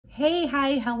Hey,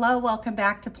 hi, hello, welcome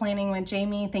back to Planning with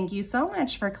Jamie. Thank you so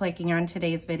much for clicking on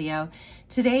today's video.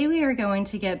 Today we are going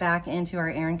to get back into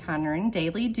our Erin Condren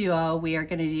Daily Duo. We are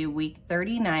going to do week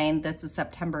 39. This is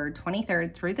September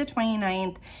 23rd through the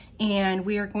 29th. And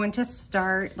we are going to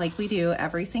start like we do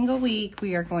every single week.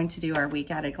 We are going to do our week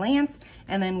at a glance,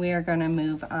 and then we are going to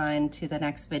move on to the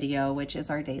next video, which is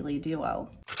our Daily Duo.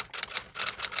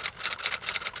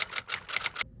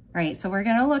 All right, so we're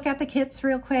gonna look at the kits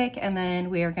real quick and then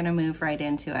we are gonna move right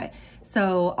into it.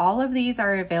 So all of these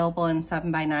are available in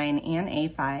 7x9 and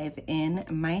A5 in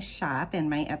my shop, in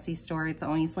my Etsy store. It's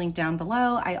always linked down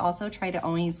below. I also try to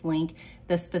always link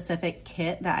the specific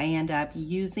kit that I end up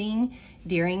using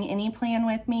during any plan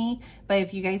with me. But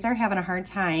if you guys are having a hard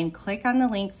time, click on the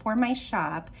link for my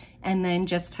shop and then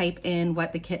just type in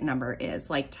what the kit number is,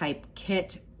 like type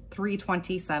kit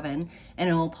 327, and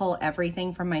it will pull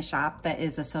everything from my shop that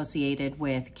is associated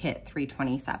with kit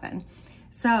 327.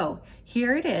 So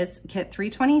here it is, kit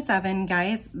 327.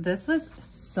 Guys, this was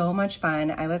so much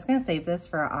fun. I was gonna save this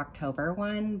for an October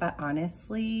one, but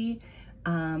honestly,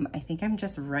 I think I'm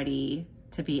just ready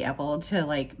to be able to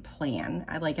like plan.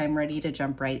 I'm ready to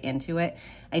jump right into it.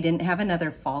 I didn't have another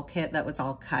fall kit that was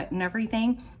all cut and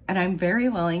everything, and I'm very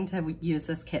willing to use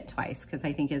this kit twice because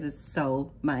I think it is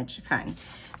so much fun.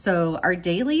 So our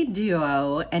Daily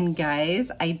Duo, and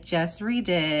guys, I just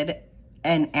redid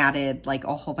and added like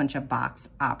a whole bunch of box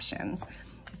options.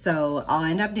 So I'll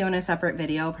end up doing a separate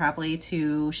video probably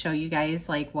to show you guys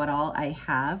like what all I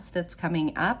have that's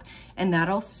coming up, and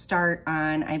that'll start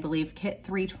on, I believe, kit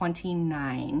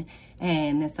 329.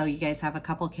 And so you guys have a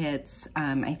couple kits.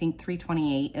 I think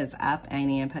 328 is up. I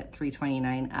need to put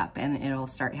 329 up and it'll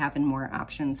start having more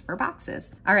options for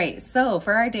boxes. All right, so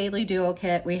for our Daily Duo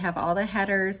kit, we have all the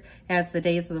headers as the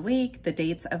days of the week, the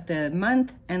dates of the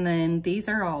month, and then these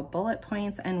are all bullet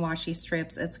points and washi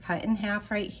strips. It's cut in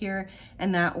half right here,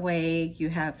 and that way you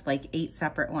have like 8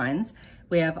 separate ones.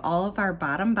 We have all of our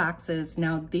bottom boxes.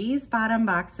 Now these bottom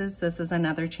boxes, this is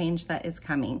another change that is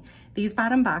coming. These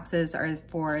bottom boxes are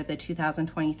for the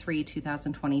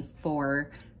 2023-2024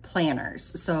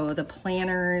 planners. So the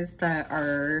planners that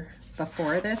are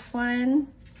before this one,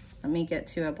 let me get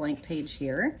to a blank page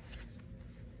here.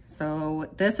 So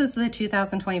this is the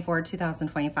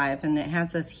 2024-2025, and it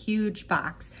has this huge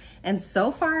box. And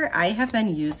so far I have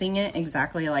been using it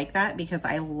exactly like that because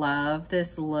I love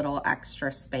this little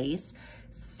extra space.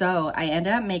 So I end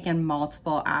up making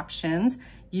multiple options.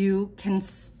 You can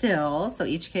still, so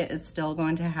each kit is still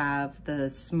going to have the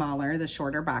smaller, the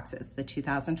shorter boxes, the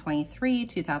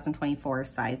 2023-2024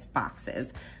 size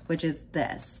boxes, which is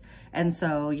this. And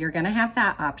so you're gonna have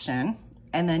that option,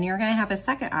 and then you're gonna have a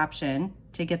second option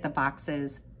to get the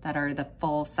boxes that are the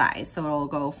full size. So it'll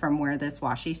go from where this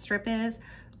washi strip is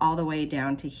all the way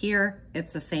down to here.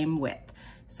 It's the same width.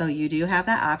 So you do have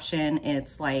that option.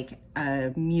 It's like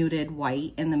a muted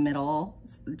white in the middle,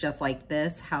 just like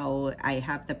this, how I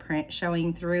have the print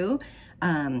showing through.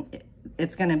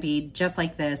 It's gonna be just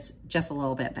like this, just a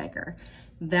little bit bigger.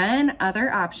 Then other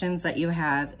options that you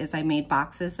have is I made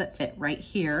boxes that fit right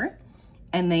here,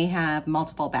 and they have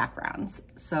multiple backgrounds.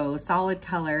 So solid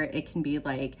color, it can be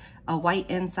like a white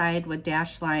inside with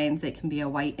dashed lines. It can be a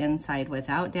white inside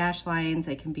without dashed lines.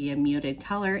 It can be a muted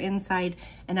color inside,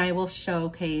 and I will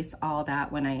showcase all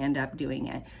that when I end up doing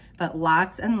it. But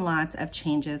lots and lots of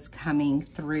changes coming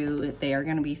through. They are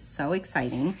gonna be so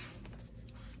exciting.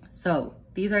 So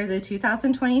these are the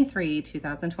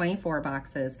 2023-2024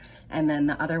 boxes, and then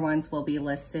the other ones will be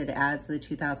listed as the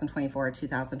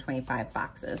 2024-2025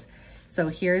 boxes. So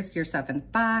here's your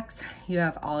 7th box. You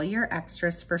have all your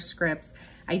extras for scripts.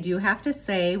 I do have to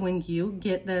say, when you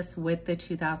get this with the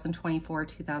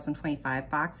 2024-2025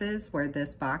 boxes, where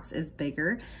this box is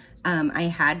bigger, I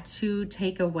had to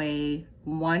take away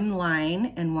 1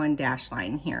 line and 1 dash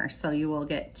line here. So you will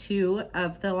get 2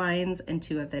 of the lines and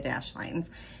 2 of the dash lines.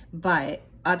 But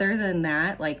other than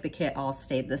that, like the kit all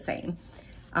stayed the same.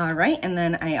 All right, and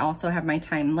then I also have my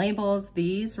time labels.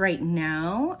 These right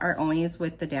now are always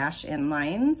with the dash in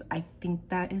lines. I think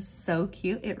that is so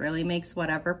cute. It really makes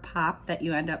whatever pop that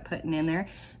you end up putting in there.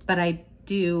 But I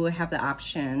do have the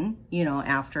option, you know,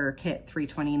 after kit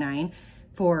 329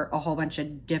 for a whole bunch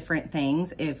of different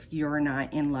things if you're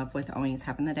not in love with always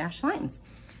having the dash lines.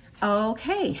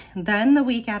 Okay, then the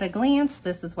week at a glance,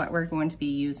 this is what we're going to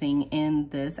be using in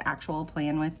this actual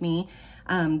plan with me.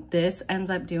 This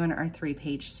ends up doing our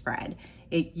 3-page spread.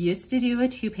 It used to do a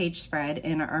 2-page spread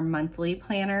in our monthly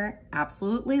planner,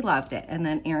 absolutely loved it. And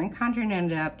then Erin Condren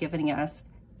ended up giving us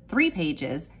 3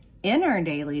 pages in our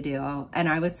Daily Duo, and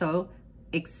I was so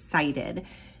excited.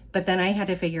 But then I had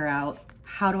to figure out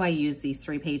how do I use these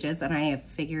 3 pages? And I have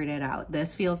figured it out.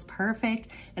 This feels perfect,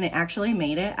 and it actually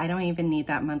made it. I don't even need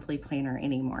that monthly planner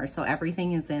anymore. So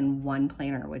everything is in one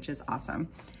planner, which is awesome.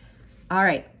 All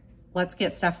right, let's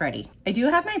get stuff ready. I do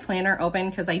have my planner open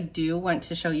because I do want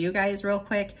to show you guys real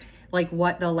quick like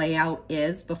what the layout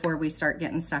is before we start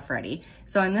getting stuff ready.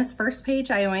 So on this first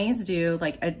page, I always do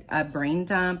like a brain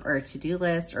dump or a to-do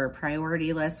list or a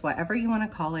priority list, whatever you want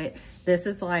to call it. This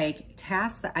is like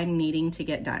tasks that I'm needing to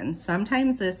get done.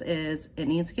 Sometimes this is, it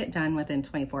needs to get done within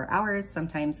 24 hours.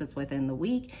 Sometimes it's within the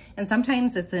week, and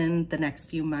sometimes it's in the next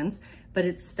few months, but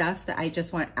it's stuff that I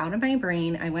just want out of my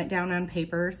brain. I went down on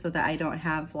paper so that I don't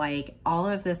have like all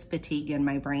of this fatigue in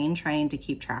my brain trying to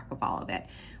keep track of all of it.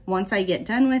 Once I get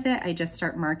done with it, I just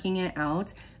start marking it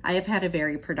out. I have had a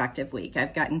very productive week.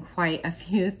 I've gotten quite a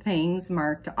few things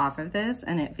marked off of this,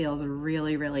 and it feels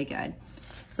really, really good.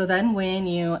 So then when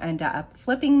you end up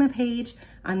flipping the page,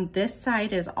 on this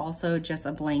side is also just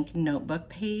a blank notebook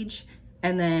page.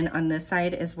 And then on this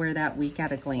side is where that week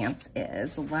at a glance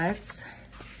is.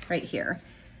 Right here.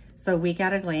 So week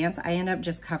at a glance, I end up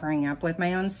just covering up with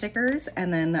my own stickers.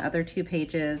 And then the other 2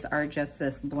 pages are just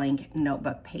this blank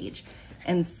notebook page.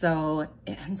 And so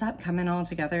it ends up coming all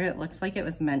together. It looks like it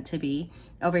was meant to be.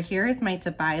 Over here is my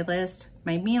to-buy list,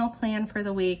 my meal plan for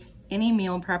the week, any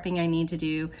meal prepping I need to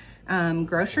do,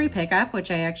 grocery pickup,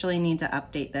 which I actually need to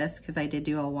update this because I did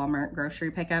do a Walmart grocery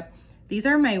pickup. These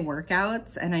are my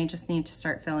workouts, and I just need to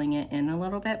start filling it in a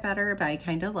little bit better, but I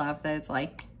kind of love that it's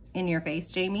like in your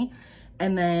face, Jamie.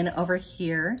 And then over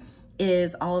here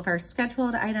is all of our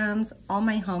scheduled items, all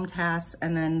my home tasks,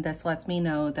 and then this lets me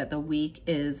know that the week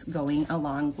is going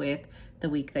along with the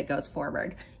week that goes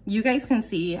forward. You guys can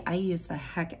see I use the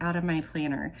heck out of my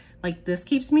planner. Like, this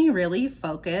keeps me really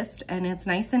focused, and it's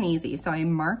nice and easy. So I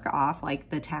mark off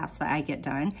like the tasks that I get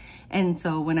done. And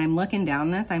so when I'm looking down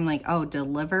this, I'm like, oh,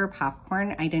 deliver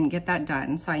popcorn. I didn't get that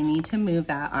done. So I need to move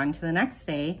that on to the next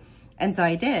day. And so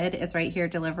I did. It's right here,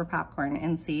 deliver popcorn.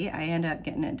 And see, I end up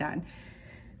getting it done.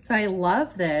 So I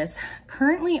love this.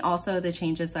 Currently also the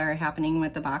changes that are happening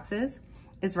with the boxes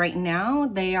is right now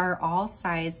they are all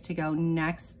sized to go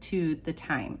next to the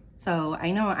time. So I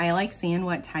know I like seeing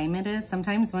what time it is.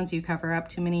 Sometimes once you cover up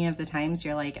too many of the times,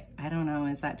 you're like, I don't know,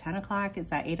 is that 10 o'clock? Is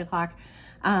that 8 o'clock?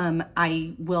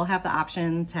 I will have the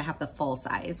option to have the full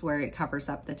size where it covers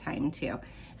up the time too.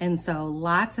 And so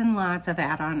lots and lots of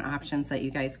add-on options that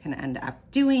you guys can end up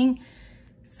doing.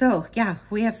 So yeah,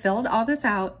 we have filled all this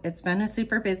out. It's been a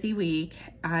super busy week.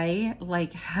 I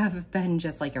have been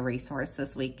just like a resource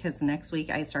this week because next week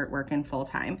I start working full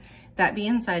time. That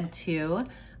being said too,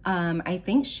 I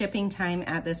think shipping time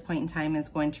at this point in time is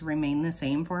going to remain the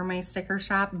same for my sticker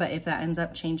shop, but if that ends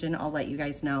up changing, I'll let you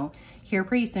guys know here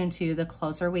pretty soon too. The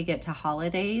closer we get to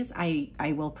holidays,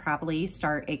 I will probably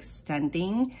start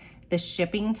extending the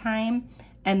shipping time.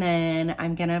 And then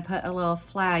I'm gonna put a little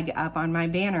flag up on my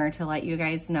banner to let you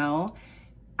guys know.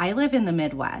 I live in the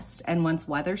Midwest, and once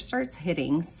weather starts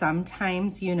hitting,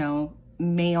 sometimes, you know,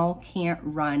 mail can't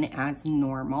run as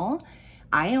normal.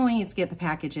 I always get the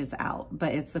packages out,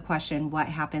 but it's the question, what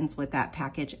happens with that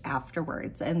package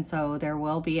afterwards? And so there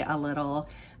will be a little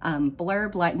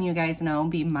blurb letting you guys know,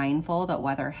 be mindful that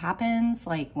weather happens,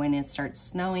 like when it starts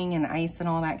snowing and ice and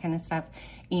all that kind of stuff,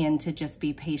 and to just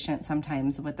be patient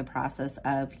sometimes with the process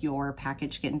of your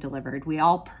package getting delivered. We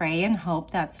all pray and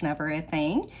hope that's never a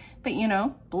thing, but you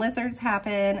know, blizzards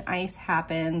happen, ice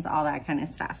happens, all that kind of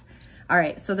stuff. All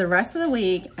right, so the rest of the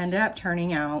week ended up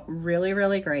turning out really,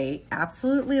 really great.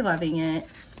 Absolutely loving it.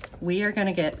 We are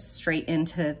gonna get straight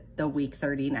into the week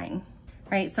 39.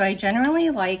 All right, so I generally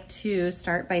like to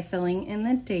start by filling in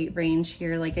the date range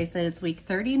here. Like I said, it's week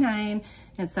 39, and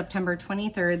it's September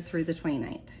 23rd through the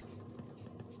 29th.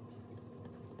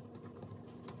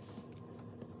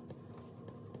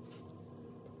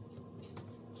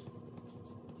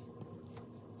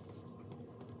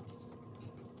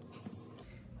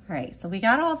 All right, so we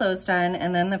got all those done.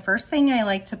 And then the first thing I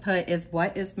like to put is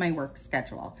what is my work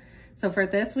schedule. So for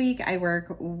this week, I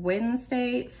work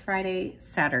Wednesday, Friday,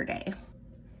 Saturday.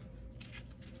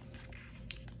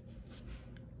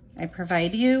 I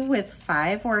provide you with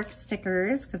 5 work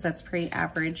stickers because that's pretty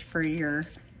average for your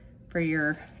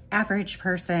average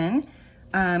person.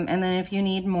 And then if you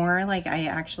need more, like I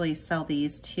actually sell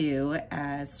these too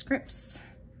as scripts.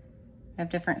 I have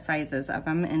different sizes of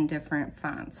them in different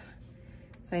fonts.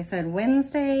 So I said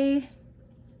Wednesday,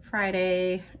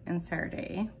 Friday, and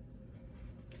Saturday.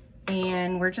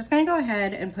 And we're just gonna go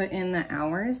ahead and put in the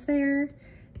hours there.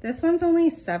 This one's only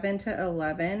 7 to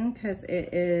 11 because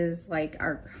it is like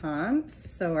our comps,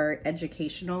 so our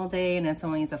educational day, and it's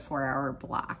only a 4-hour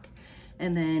block.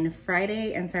 And then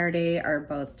Friday and Saturday are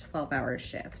both 12-hour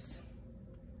shifts.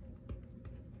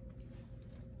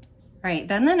 All right,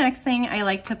 then the next thing I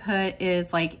like to put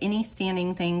is like any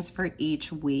standing things for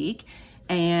each week.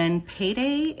 And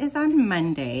payday is on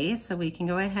Monday, so we can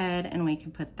go ahead and we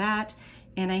can put that.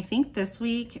 And I think this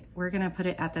week we're gonna put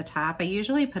it at the top. I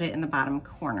usually put it in the bottom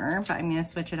corner, but I'm gonna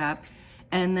switch it up.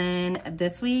 And then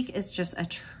this week is just a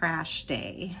trash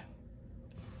day.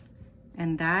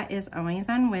 And that is always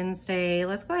on Wednesday.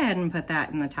 Let's go ahead and put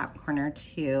that in the top corner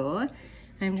too.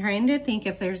 I'm trying to think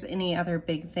if there's any other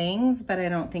big things, but I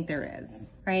don't think there is.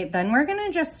 All right, then we're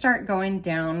gonna just start going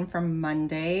down from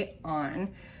Monday on.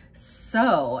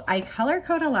 So I color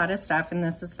code a lot of stuff, and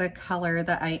this is the color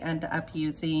that I end up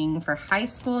using for high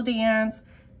school dance.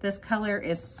 This color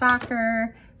is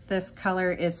soccer. This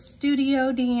color is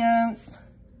studio dance.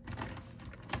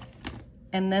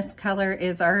 And this color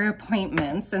is our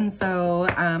appointments. And so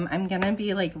I'm gonna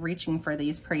be like reaching for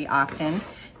these pretty often.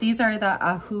 These are the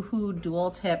Ahuhu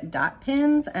dual tip dot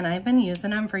pins, and I've been using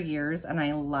them for years and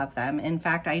I love them. In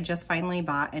fact, I just finally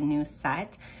bought a new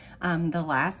set. The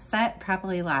last set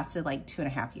probably lasted like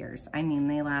 2.5 years. I mean,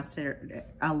 they lasted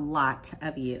a lot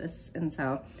of use. And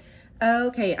so,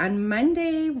 okay, on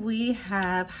Monday we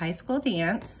have high school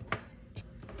dance.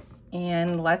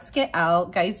 And let's get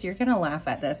out. Guys, you're gonna laugh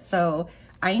at this. So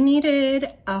I needed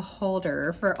a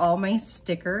holder for all my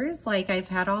stickers. Like I've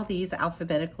had all these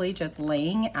alphabetically just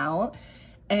laying out.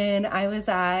 And I was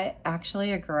at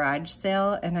actually a garage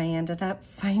sale and I ended up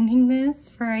finding this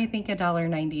for I think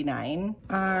 $1.99.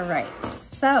 All right,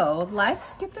 so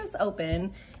let's get this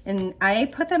open. And I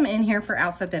put them in here for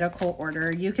alphabetical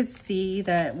order. You could see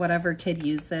that whatever kid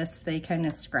used this, they kind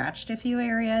of scratched a few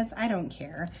areas. I don't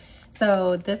care.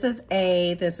 So this is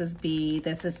A, this is B,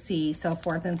 this is C, so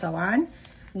forth and so on.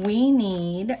 We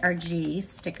need our G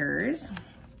stickers.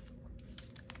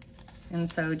 And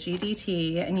so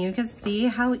GDT, and you can see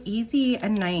how easy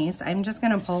and nice. I'm just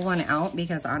gonna pull one out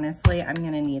because honestly, I'm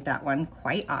gonna need that one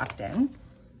quite often.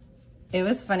 It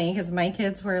was funny because my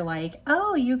kids were like,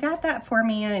 oh, you got that for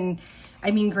me. And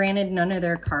I mean, granted, none of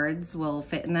their cards will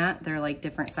fit in that. They're like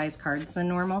different size cards than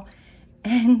normal.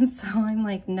 And so I'm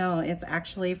like, no, it's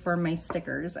actually for my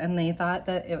stickers. And they thought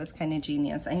that it was kind of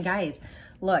genius. And guys,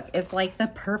 look, it's like the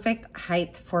perfect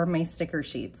height for my sticker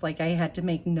sheets. Like I had to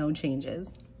make no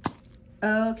changes.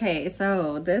 Okay,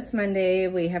 so this Monday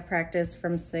we have practice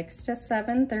from 6 to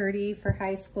 7:30 for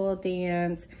high school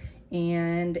dance,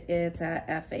 and it's at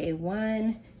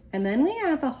FA1. And then we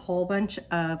have a whole bunch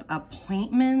of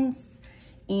appointments,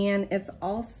 and it's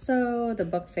also the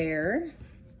book fair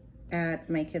at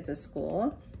my kids'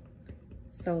 school.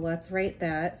 So let's write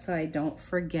that so I don't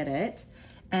forget it.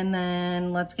 And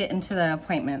then let's get into the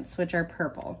appointments, which are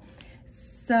purple.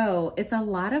 So it's a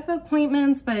lot of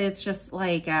appointments, but it's just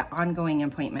like an ongoing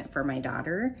appointment for my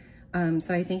daughter.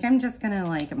 So I think I'm just gonna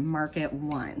like mark it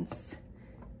once.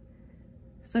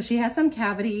 So she has some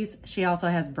cavities. She also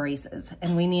has braces,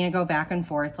 and we need to go back and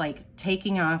forth, like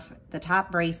taking off the top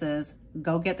braces,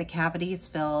 go get the cavities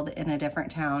filled in a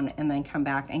different town, and then come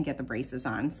back and get the braces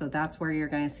on. So that's where you're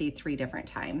gonna see 3 different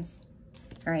times.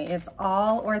 All right, it's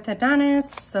all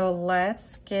orthodontist. So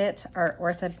let's get our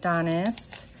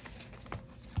orthodontist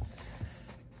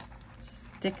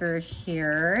sticker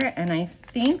here. And I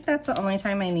think that's the only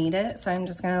time I need it. So I'm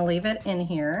just gonna leave it in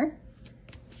here.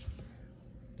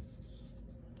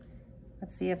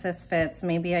 Let's see if this fits.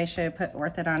 Maybe I should put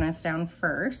orthodontist down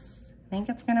first. I think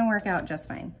it's gonna work out just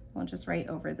fine. We'll just write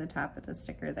over the top of the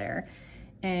sticker there.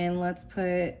 And let's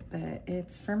put that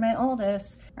it's for my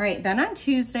oldest. All right, then on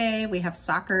Tuesday, we have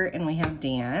soccer and we have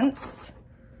dance.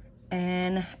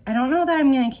 And I don't know that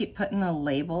I'm gonna keep putting the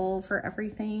label for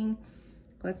everything.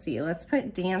 Let's see, let's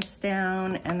put dance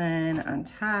down, and then on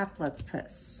top, let's put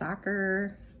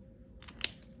soccer.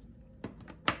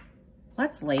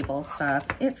 Let's label stuff,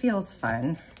 it feels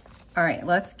fun. All right,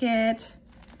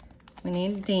 we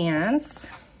need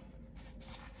dance.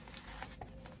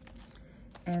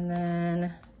 And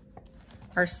then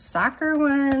our soccer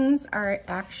ones are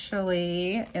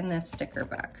actually in this sticker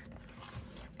book.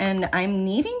 And I'm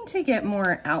needing to get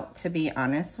more out, to be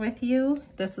honest with you.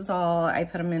 This is all, I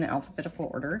put them in alphabetical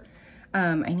order.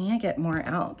 I need to get more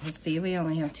out because see, we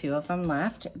only have 2 of them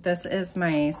left. This is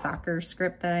my soccer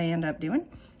script that I end up doing.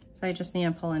 So I just need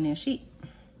to pull a new sheet.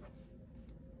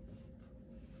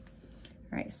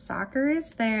 All right, soccer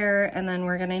is there, and then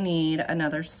we're gonna need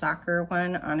another soccer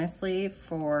one, honestly,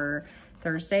 for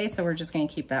Thursday, so we're just gonna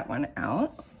keep that one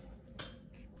out.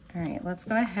 All right, let's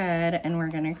go ahead and we're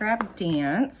gonna grab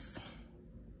dance.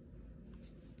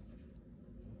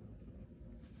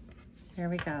 There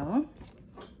we go.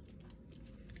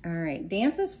 All right,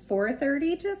 dance is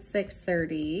 4:30 to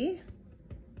 6:30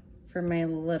 for my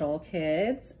little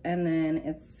kids. And then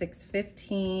it's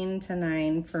 6:15 to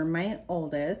 9 for my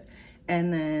oldest.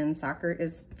 And then soccer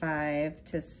is 5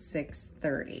 to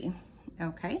 6:30.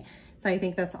 Okay, so I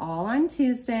think that's all on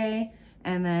Tuesday.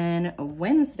 And then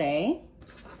Wednesday,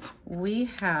 we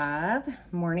have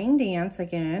morning dance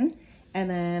again. And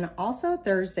then also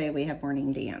Thursday, we have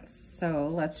morning dance. So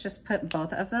let's just put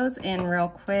both of those in real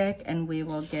quick and we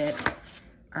will get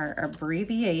our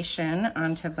abbreviation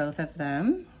onto both of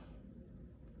them.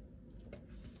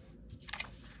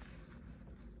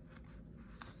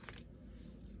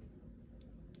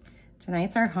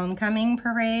 Tonight's our homecoming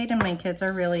parade and my kids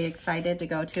are really excited to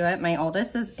go to it. My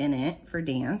oldest is in it for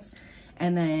dance.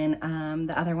 And then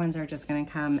the other ones are just gonna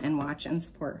come and watch and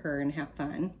support her and have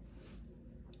fun.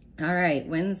 All right,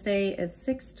 Wednesday is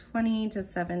 6:20 to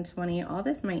 7:20. All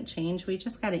this might change. We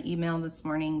just got an email this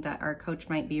morning that our coach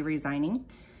might be resigning.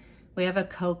 We have a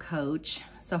co-coach,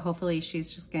 so hopefully she's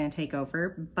just gonna take over,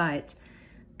 but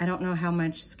I don't know how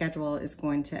much schedule is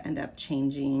going to end up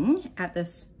changing at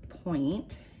this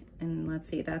point. And let's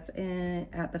see, that's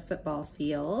at the football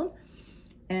field.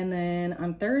 And then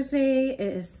on Thursday, it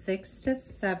is 6 to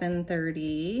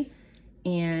 7:30,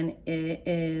 and it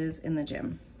is in the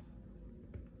gym.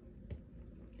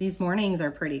 These mornings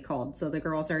are pretty cold, so the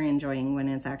girls are enjoying when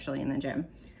it's actually in the gym.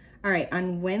 All right,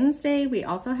 on Wednesday, we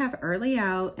also have early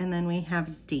out, and then we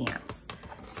have dance.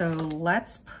 So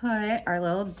let's put our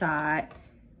little dot.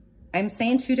 I'm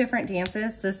saying two different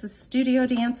dances. This is studio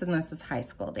dance, and this is high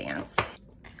school dance.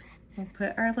 We'll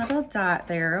put our little dot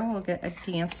there. We'll get a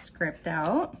dance script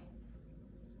out.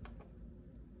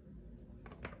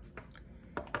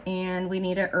 And we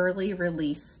need an early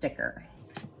release sticker.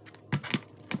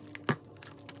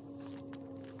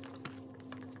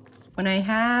 When I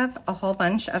have a whole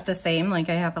bunch of the same, like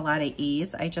I have a lot of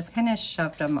E's, I just kind of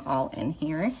shoved them all in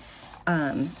here.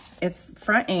 It's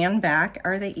front and back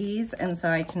are the E's, and so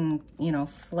I can, you know,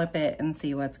 flip it and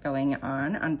see what's going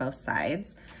on both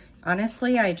sides.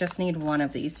 Honestly, I just need one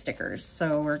of these stickers,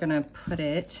 so we're gonna put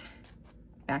it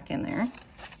back in there.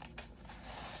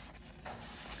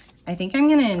 I think I'm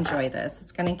gonna enjoy this.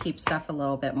 It's gonna keep stuff a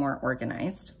little bit more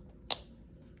organized.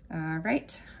 All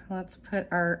right, let's put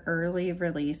our early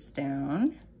release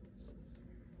down.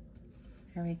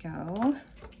 There we go.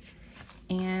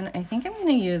 And I think I'm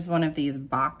gonna use one of these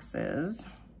boxes.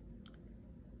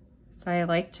 So I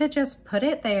like to just put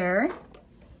it there.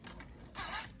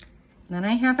 Then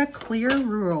I have a clear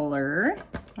ruler.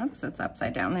 Oops, it's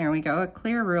upside down. There we go, a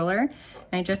clear ruler.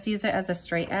 I just use it as a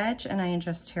straight edge and I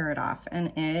just tear it off.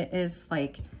 And it is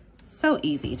like so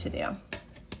easy to do.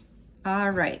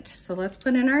 All right, so let's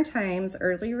put in our times.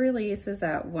 Early release is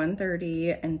at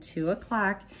 1:30 and 2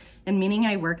 o'clock. And meaning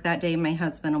I work that day, my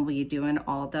husband will be doing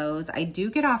all those. I do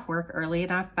get off work early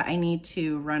enough, but I need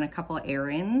to run a couple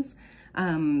errands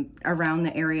around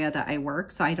the area that I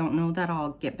work. So I don't know that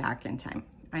I'll get back in time.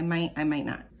 I might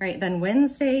not. All right, then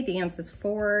Wednesday dance is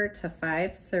 4 to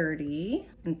 5:30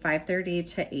 and 5:30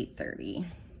 to 8:30.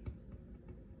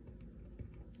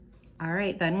 All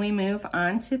right, then we move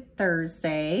on to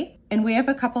Thursday. And we have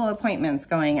a couple appointments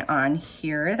going on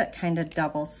here that kind of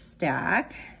double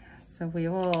stack. So we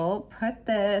will put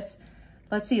this,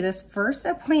 let's see, this first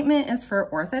appointment is for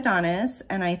orthodontist,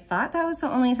 and I thought that was the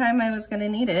only time I was gonna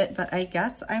need it, but I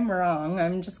guess I'm wrong.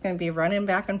 I'm just gonna be running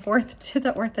back and forth to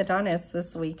the orthodontist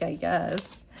this week, I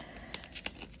guess.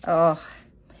 Oh,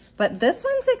 but this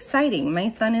one's exciting. My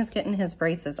son is getting his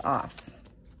braces off.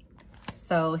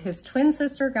 So his twin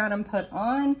sister got him put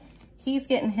on. He's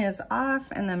getting his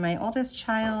off, and then my oldest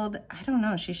child, I don't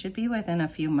know, she should be within a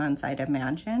few months, I'd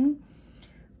imagine,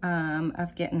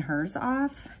 of getting hers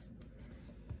off.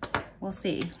 We'll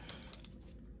see.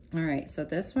 All right, so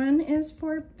this one is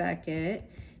for Beckett,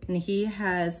 and he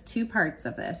has two parts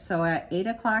of this. So at 8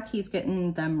 o'clock, he's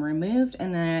getting them removed,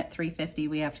 and then at 3:50,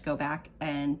 we have to go back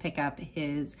and pick up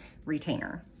his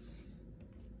retainer.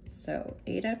 So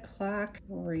 8 o'clock,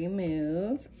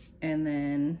 remove, and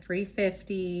then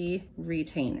 3:50,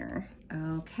 retainer.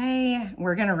 Okay,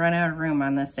 we're gonna run out of room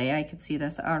on this day. I could see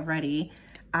this already.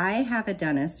 I have a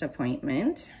dentist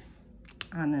appointment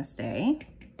on this day.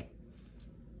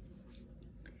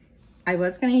 I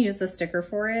was gonna use the sticker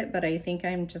for it, but I think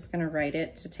I'm just gonna write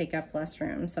it to take up less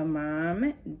room. So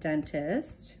mom,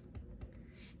 dentist,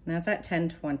 and that's at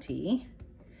 10:20.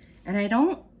 And I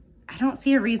don't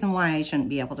see a reason why I shouldn't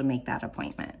be able to make that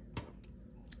appointment.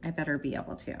 I better be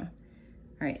able to. All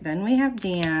right, then we have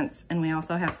dance, and we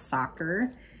also have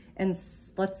soccer. And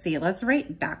let's see, let's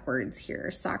write backwards here.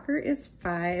 Soccer is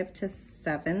 5 to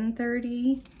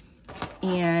 7:30,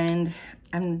 and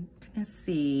I'm trying to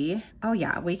see. Oh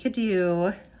yeah, we could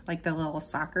do like the little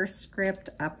soccer script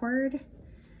upward.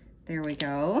 There we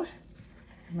go.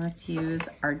 And let's use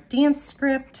our dance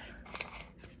script.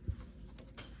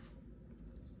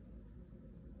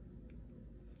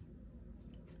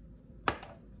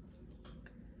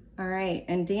 All right,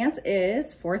 and dance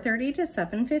is 4:30 to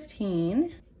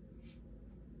 7:15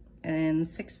 and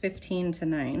 6:15 to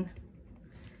 9.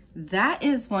 That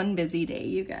is one busy day,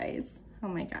 you guys. Oh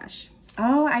my gosh.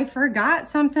 Oh, I forgot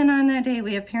something on that day.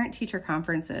 We have parent-teacher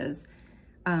conferences,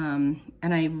 and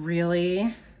I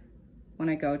really want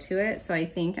to go to it. So I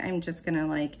think I'm just gonna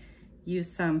like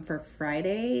use some for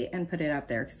Friday and put it up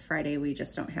there because Friday we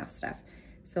just don't have stuff.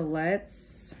 So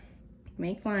let's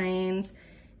make lines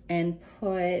and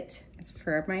put, it's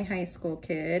for my high school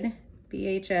kid,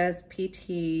 BHS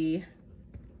PT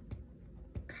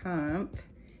comp,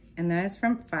 and that is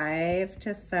from 5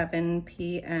 to 7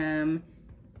 p.m.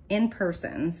 in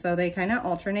person. So they kind of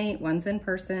alternate, one's in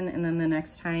person and then the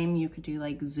next time you could do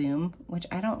like Zoom, which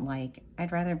I don't like.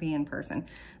 I'd rather be in person,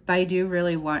 but I do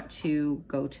really want to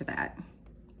go to that.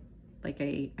 Like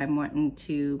I'm wanting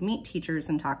to meet teachers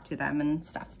and talk to them and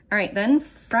stuff. All right, then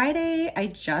Friday I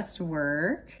just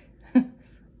work,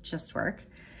 just work.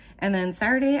 And then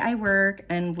Saturday I work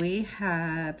and we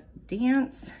have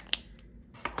dance.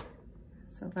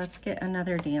 So let's get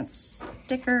another dance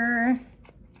sticker.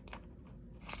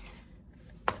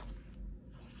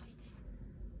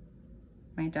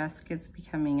 My desk is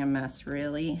becoming a mess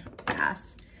really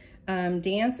fast.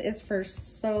 Dance is for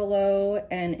solo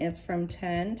and it's from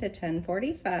 10 to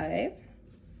 10:45.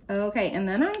 Okay, and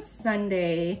then on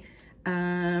Sunday,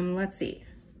 let's see.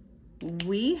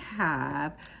 We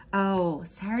have, oh,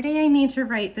 Saturday I need to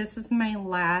write, this is my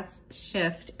last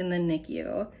shift in the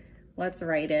NICU. Let's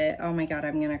write it. Oh my God,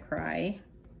 I'm gonna cry.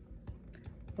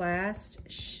 Last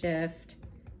shift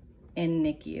in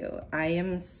NICU. I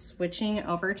am switching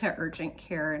over to urgent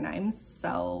care and I'm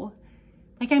so,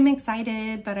 like I'm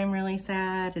excited, but I'm really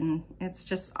sad and it's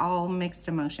just all mixed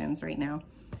emotions right now.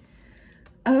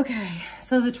 Okay,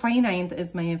 so the 29th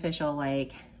is my official,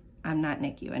 like, I'm not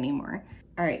NICU anymore.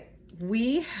 All right,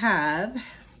 we have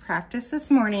practice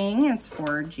this morning. It's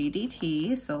for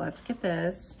GDT, so let's get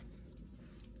this.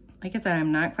 Like I said,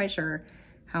 I'm not quite sure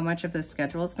how much of the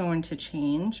schedule is going to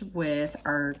change with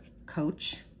our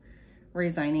coach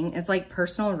resigning. It's like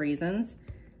personal reasons.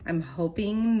 I'm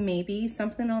hoping maybe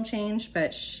something will change,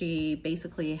 but she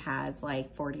basically has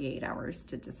like 48 hours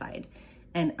to decide.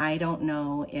 And I don't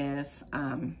know if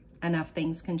enough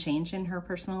things can change in her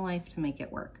personal life to make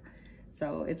it work.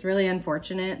 So it's really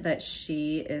unfortunate that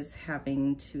she is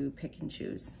having to pick and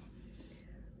choose.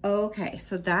 Okay,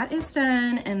 so that is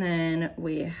done. And then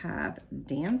we have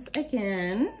dance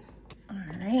again. All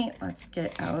right, let's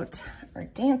get out our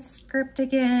dance script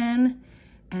again.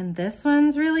 And this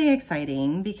one's really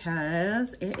exciting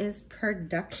because it is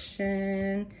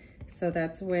production. So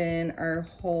that's when our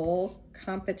whole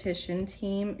competition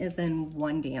team is in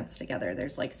one dance together.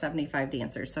 There's like 75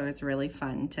 dancers, so it's really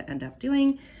fun to end up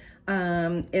doing.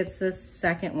 It's the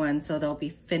second one, so they'll be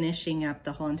finishing up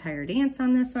the whole entire dance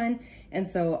on this one. And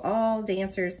so all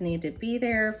dancers need to be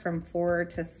there from 4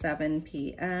 to 7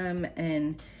 p.m.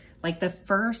 And like the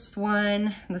first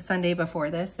one, the Sunday before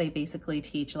this, they basically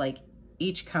teach like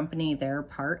each company their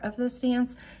part of this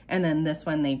dance. And then this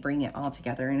one, they bring it all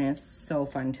together and it's so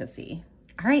fun to see.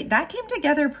 All right, that came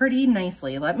together pretty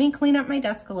nicely. Let me clean up my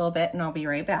desk a little bit and I'll be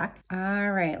right back.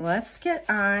 All right, let's get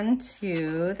on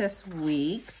to this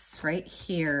week's right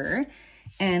here.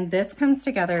 And this comes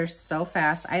together so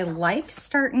fast. I like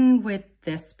starting with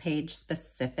this page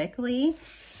specifically.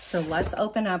 So let's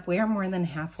open up. We are more than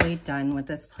halfway done with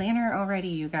this planner already,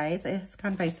 you guys. It has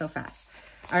gone by so fast.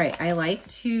 All right, I like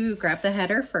to grab the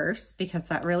header first because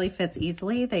that really fits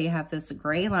easily. They have this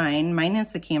gray line. Mine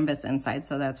is the canvas inside,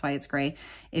 so that's why it's gray.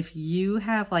 If you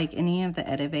have like any of the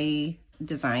Edive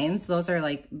designs, those are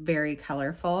like very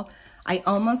colorful. I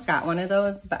almost got one of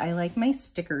those, but I like my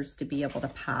stickers to be able to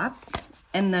pop.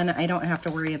 And then I don't have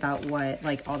to worry about what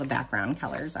like all the background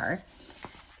colors are.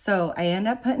 So I end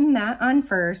up putting that on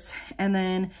first, and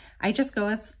then I just go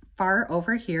as far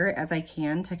over here as I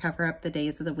can to cover up the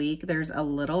days of the week. There's a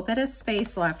little bit of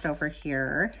space left over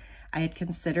here. I had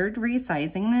considered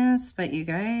resizing this, but you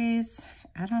guys,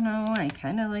 I don't know. I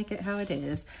kind of like it how it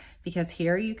is because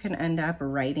here you can end up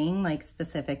writing like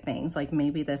specific things. Like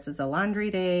maybe this is a laundry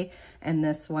day and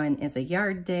this one is a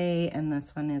yard day and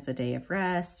this one is a day of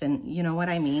rest. And you know what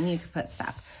I mean? You could put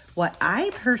stuff. What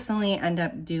I personally end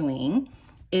up doing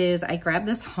is I grab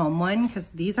this home one because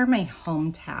these are my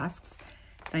home tasks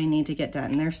that I need to get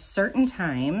done. There's certain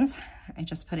times, I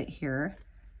just put it here,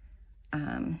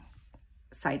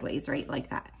 sideways, right? Like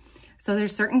that. So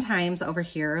there's certain times over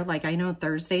here, like I know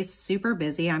Thursday's super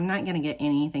busy. I'm not going to get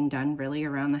anything done really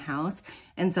around the house.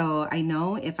 And so I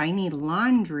know if I need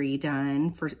laundry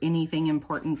done for anything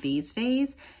important these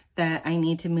days, that I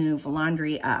need to move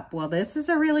laundry up. Well, this is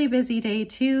a really busy day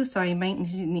too, so I might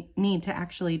need to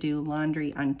actually do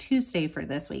laundry on Tuesday for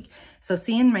this week. So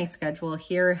seeing my schedule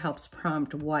here helps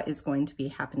prompt what is going to be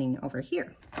happening over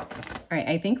here. All right,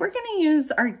 I think we're gonna use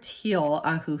our teal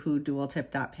Ahuhu dual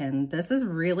tip dot pin. This is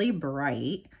really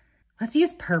bright. Let's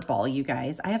use purple, you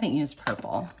guys. I haven't used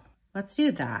purple. Let's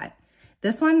do that.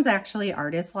 This one's actually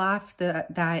Artist Loft.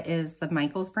 That is the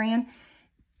Michaels brand.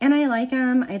 And I like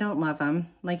them. I don't love them.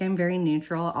 Like, I'm very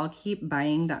neutral. I'll keep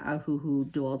buying the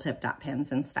Ahuhu dual tip dot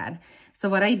pins instead. So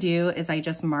what I do is I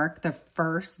just mark the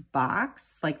first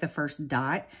box, like the first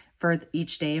dot for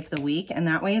each day of the week. And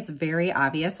that way it's very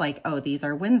obvious, like, oh, these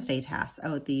are Wednesday tasks.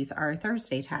 Oh, these are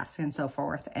Thursday tasks, and so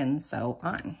forth and so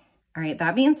on. All right,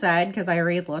 that being said, because I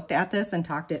already looked at this and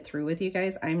talked it through with you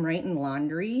guys, I'm writing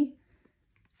laundry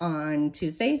on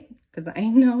Tuesday because I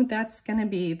know that's going to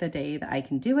be the day that I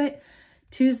can do it.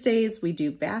 Tuesdays, we do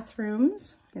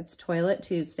bathrooms. It's Toilet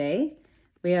Tuesday.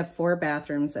 We have 4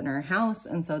 bathrooms in our house,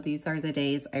 and so these are the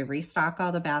days I restock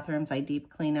all the bathrooms, I deep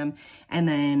clean them, and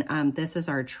then this is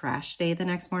our trash day the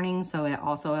next morning, so it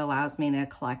also allows me to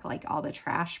collect like all the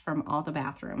trash from all the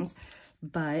bathrooms.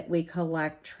 But we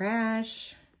collect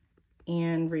trash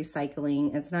and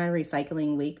recycling. It's not a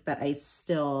recycling week, but I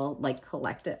still like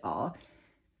collect it all.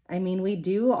 I mean, we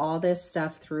do all this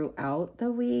stuff throughout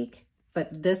the week,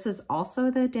 but this is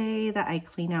also the day that I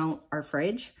clean out our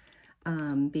fridge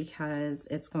because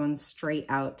it's going straight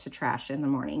out to trash in the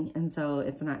morning. And so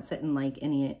it's not sitting like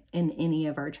in any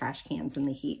of our trash cans in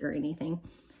the heat or anything.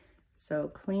 So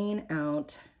clean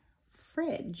out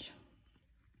fridge.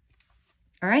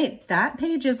 All right, that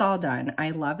page is all done.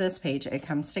 I love this page. It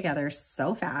comes together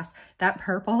so fast. That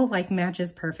purple like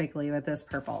matches perfectly with this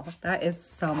purple. That is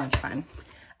so much fun.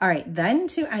 All right, then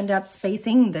to end up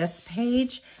spacing this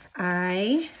page,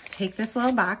 I take this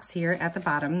little box here at the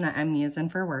bottom that I'm using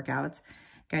for workouts.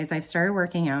 Guys, I've started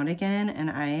working out again and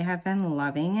I have been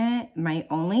loving it. My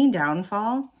only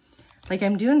downfall, like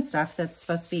I'm doing stuff that's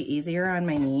supposed to be easier on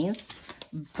my knees,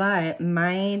 but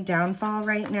my downfall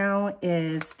right now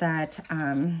is that,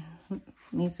 let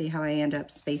me see how I end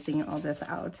up spacing all this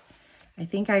out. I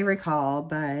think I recall,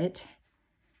 but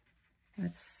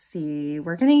let's see,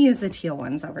 we're gonna use the teal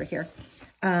ones over here.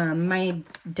 My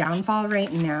downfall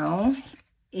right now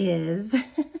is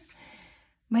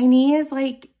my knee is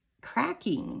like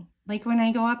cracking. Like when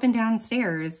I go up and down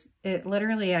stairs, it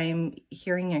literally, I'm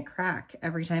hearing a crack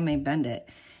every time I bend it.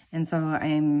 And so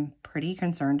I'm pretty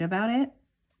concerned about it,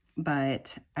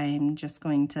 but I'm just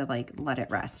going to like let it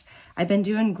rest. I've been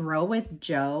doing Grow with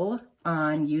Joe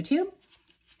on YouTube.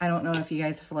 I don't know if you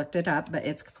guys have looked it up, but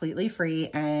it's completely free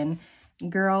and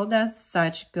girl does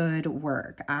such good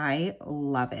work. I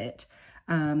love it.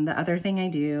 The other thing I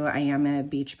do, I am a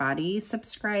Beachbody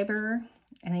subscriber.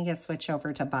 I think I switch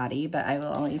over to Body, but I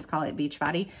will always call it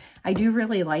Beachbody. I do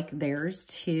really like theirs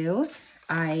too.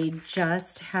 I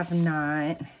just have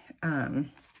not,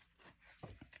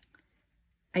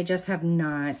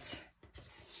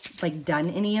 like done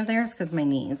any of theirs because my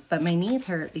knees, but my knees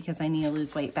hurt because I need to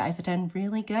lose weight. But I've done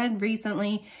really good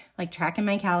recently, like tracking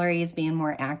my calories, being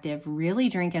more active, really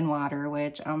drinking water,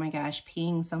 which, oh my gosh,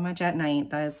 peeing so much at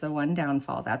night, that is the one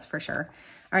downfall, that's for sure.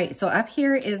 All right, so up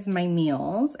here is my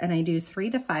meals, and I do 3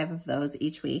 to 5 of those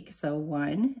each week. So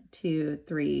 1, 2,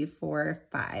 3, 4,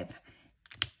 5.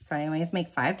 So I always make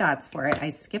 5 dots for it.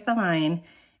 I skip a line,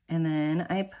 and then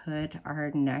I put our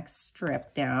next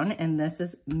strip down, and this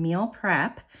is meal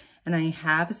prep. And I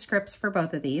have scripts for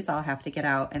both of these. I'll have to get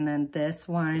out. And then this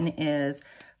one is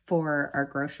for our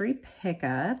grocery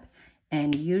pickup.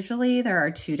 And usually there are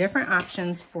 2 different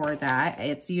options for that.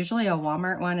 It's usually a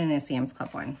Walmart one and a Sam's Club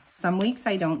one. Some weeks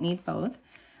I don't need both.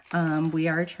 We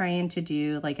are trying to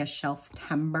do like a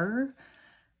shelf-tember.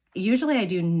 Usually I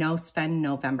do no spend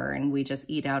November and we just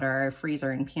eat out our freezer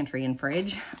and pantry and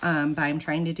fridge. But I'm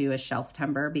trying to do a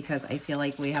shelf-tember because I feel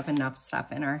like we have enough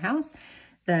stuff in our house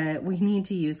that we need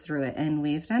to use through it. And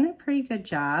we've done a pretty good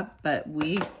job, but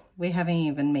we haven't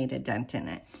even made a dent in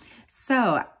it.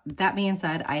 So that being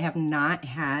said, I have not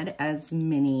had as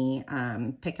many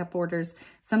pickup orders.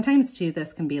 Sometimes too,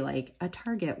 this can be like a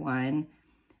Target one,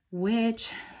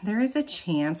 which there is a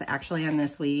chance actually on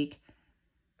this week.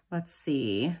 Let's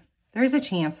see. There's a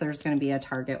chance there's going to be a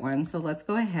Target one. So let's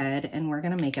go ahead and we're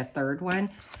going to make a 3rd one.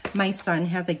 My son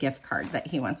has a gift card that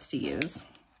he wants to use.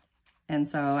 And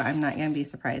so I'm not going to be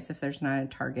surprised if there's not a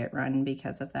Target run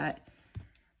because of that.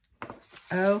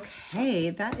 Okay,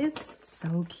 that is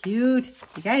so cute.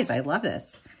 You guys, I love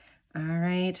this. All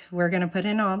right, we're gonna put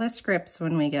in all the scripts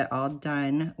when we get all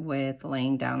done with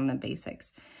laying down the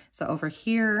basics. So over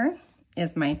here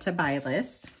is my to buy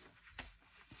list.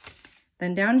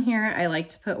 Then down here, I like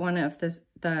to put one of the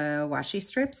washi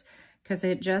strips because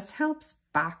it just helps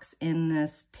box in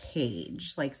this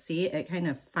page. Like, see, it kind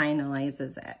of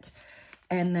finalizes it.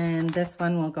 And then this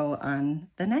one will go on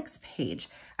the next page.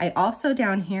 I also,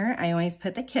 down here, I always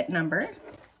put the kit number.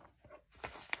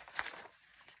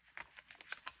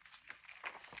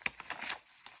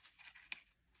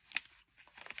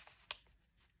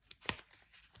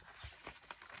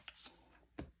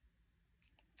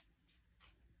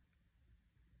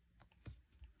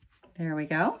 There we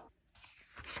go.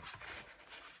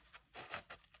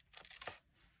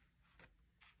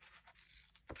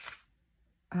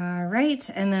 All right,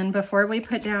 and then before we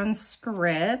put down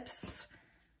scripts,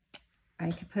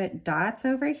 I could put dots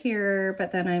over here,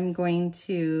 but then I'm going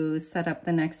to set up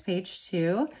the next page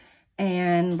too,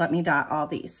 and let me dot all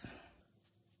these.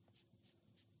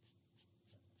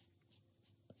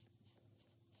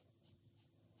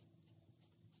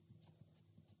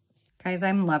 Guys,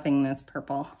 I'm loving this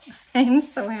purple. I'm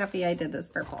so happy I did this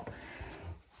purple.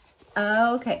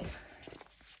 Okay.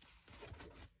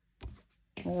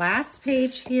 Last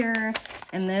page here,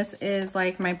 and this is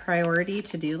like my priority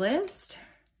to-do list.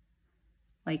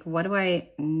 Like, what do I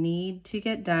need to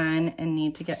get done and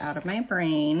need to get out of my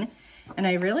brain? And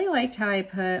I really liked how I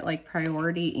put like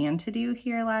priority and to do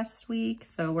here last week.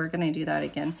 So we're gonna do that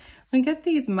again. Look at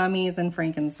these mummies and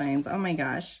Frankensteins. Oh my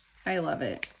gosh, I love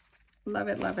it. Love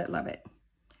it, love it, love it.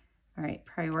 All right,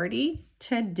 priority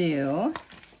to do.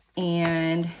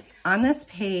 And on this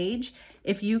page,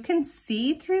 if you can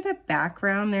see through the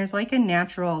background, there's like a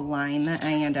natural line that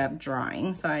I end up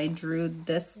drawing. So I drew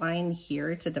this line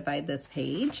here to divide this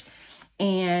page.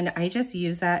 And I just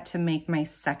use that to make my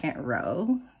second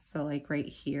row. So like right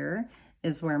here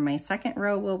is where my second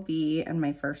row will be, and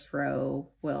my first row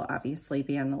will obviously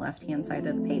be on the left-hand side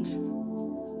of the page.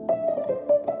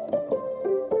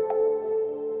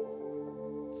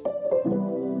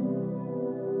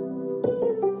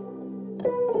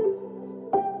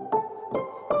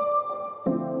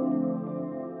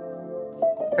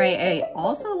 Right, I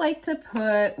also like to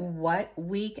put what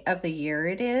week of the year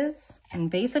it is.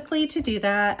 And basically to do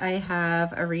that, I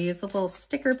have a reusable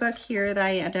sticker book here that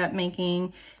I end up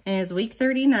making, and it is week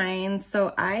 39.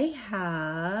 So I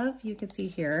have, you can see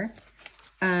here,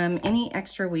 any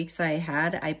extra weeks I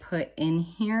had, I put in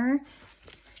here.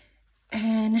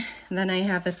 And then I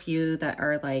have a few that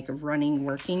are like running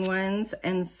working ones.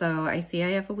 And so I see I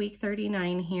have a week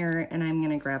 39 here, and I'm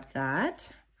gonna grab that.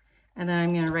 And then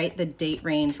I'm gonna write the date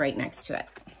range right next to it.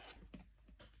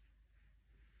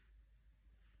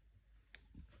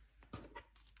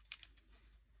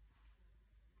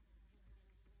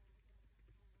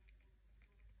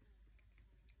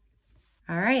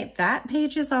 All right, that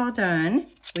page is all done.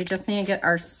 We just need to get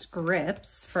our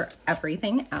scripts for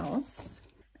everything else.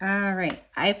 All right,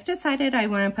 I've decided I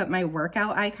wanna put my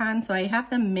workout icon. So I have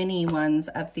the mini ones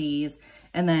of these,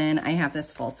 and then I have this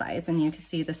full size, and you can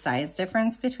see the size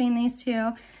difference between these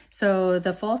two. So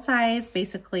the full size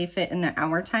basically fit in an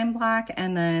hour time block,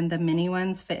 and then the mini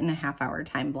ones fit in a half-hour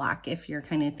time block if you're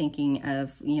kind of thinking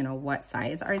of, you know, what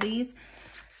size are these.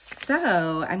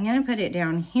 So I'm gonna put it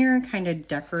down here kind of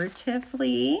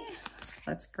decoratively. So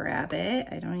let's grab it.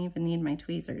 I don't even need my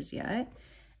tweezers yet.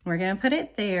 We're gonna put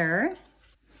it there.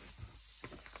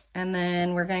 And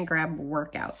then we're gonna grab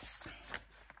workouts.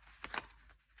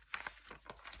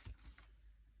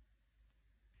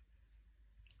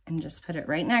 And just put it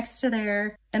right next to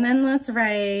there. And then let's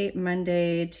write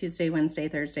Monday, Tuesday, Wednesday,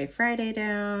 Thursday, Friday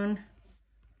down.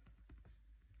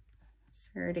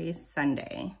 Saturday,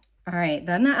 Sunday. All right,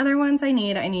 then the other ones I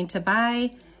need to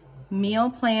buy meal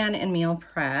plan and meal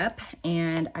prep.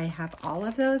 And I have all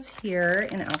of those here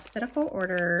in alphabetical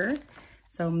order.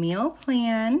 So meal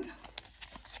plan,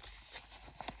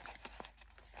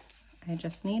 I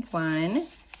just need one.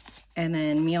 And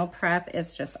then meal prep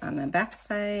is just on the back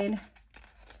side.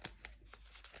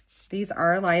 These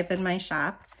are live in my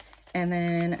shop. And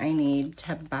then I need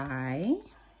to buy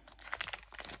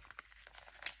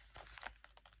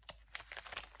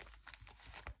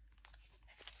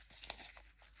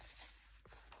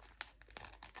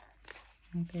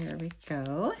there we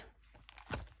go.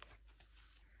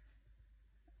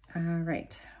 All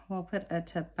right, we'll put a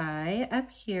to buy up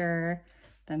here.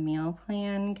 The meal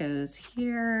plan goes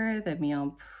here. The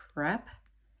meal prep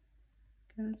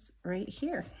goes right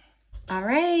here. All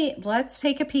right, let's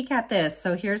take a peek at this.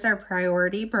 So here's our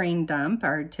priority brain dump,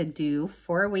 our to-do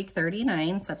for week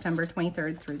 39, September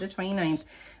 23rd through the 29th.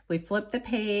 We flip the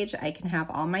page. I can have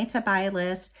all my to-buy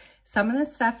list. Some of the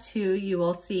stuff too, you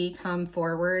will see come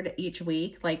forward each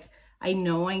week. Like, I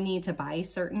know I need to buy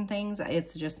certain things.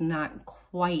 It's just not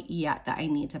quite yet that I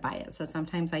need to buy it. So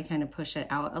sometimes I kind of push it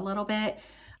out a little bit.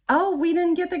 Oh, we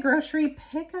didn't get the grocery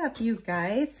pickup, you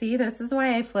guys. See, this is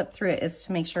why I flipped through it, is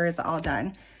to make sure it's all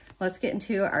done. Let's get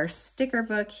into our sticker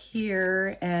book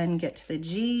here and get to the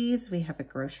G's. We have a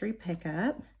grocery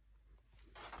pickup.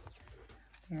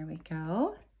 There we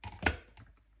go.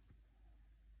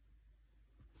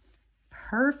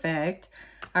 Perfect.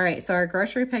 All right, so our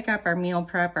grocery pickup, our meal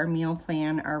prep, our meal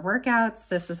plan, our workouts.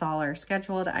 This is all our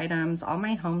scheduled items, all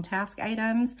my home task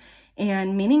items.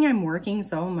 And meaning I'm working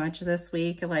so much this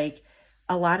week, like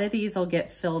a lot of these will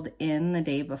get filled in the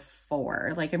day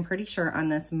before. Like I'm pretty sure on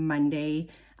this Monday,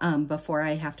 before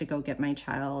I have to go get my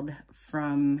child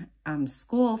from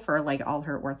school for like all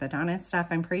her orthodontist stuff,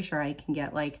 I'm pretty sure I can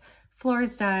get like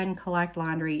floors done, collect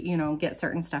laundry, you know, get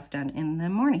certain stuff done in the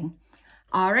morning.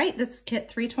 All right, this is kit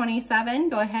 327.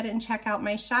 Go ahead and check out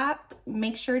my shop.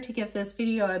 Make sure to give this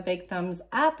video a big thumbs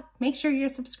up. Make sure you're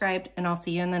subscribed, and I'll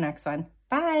see you in the next one.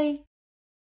 Bye.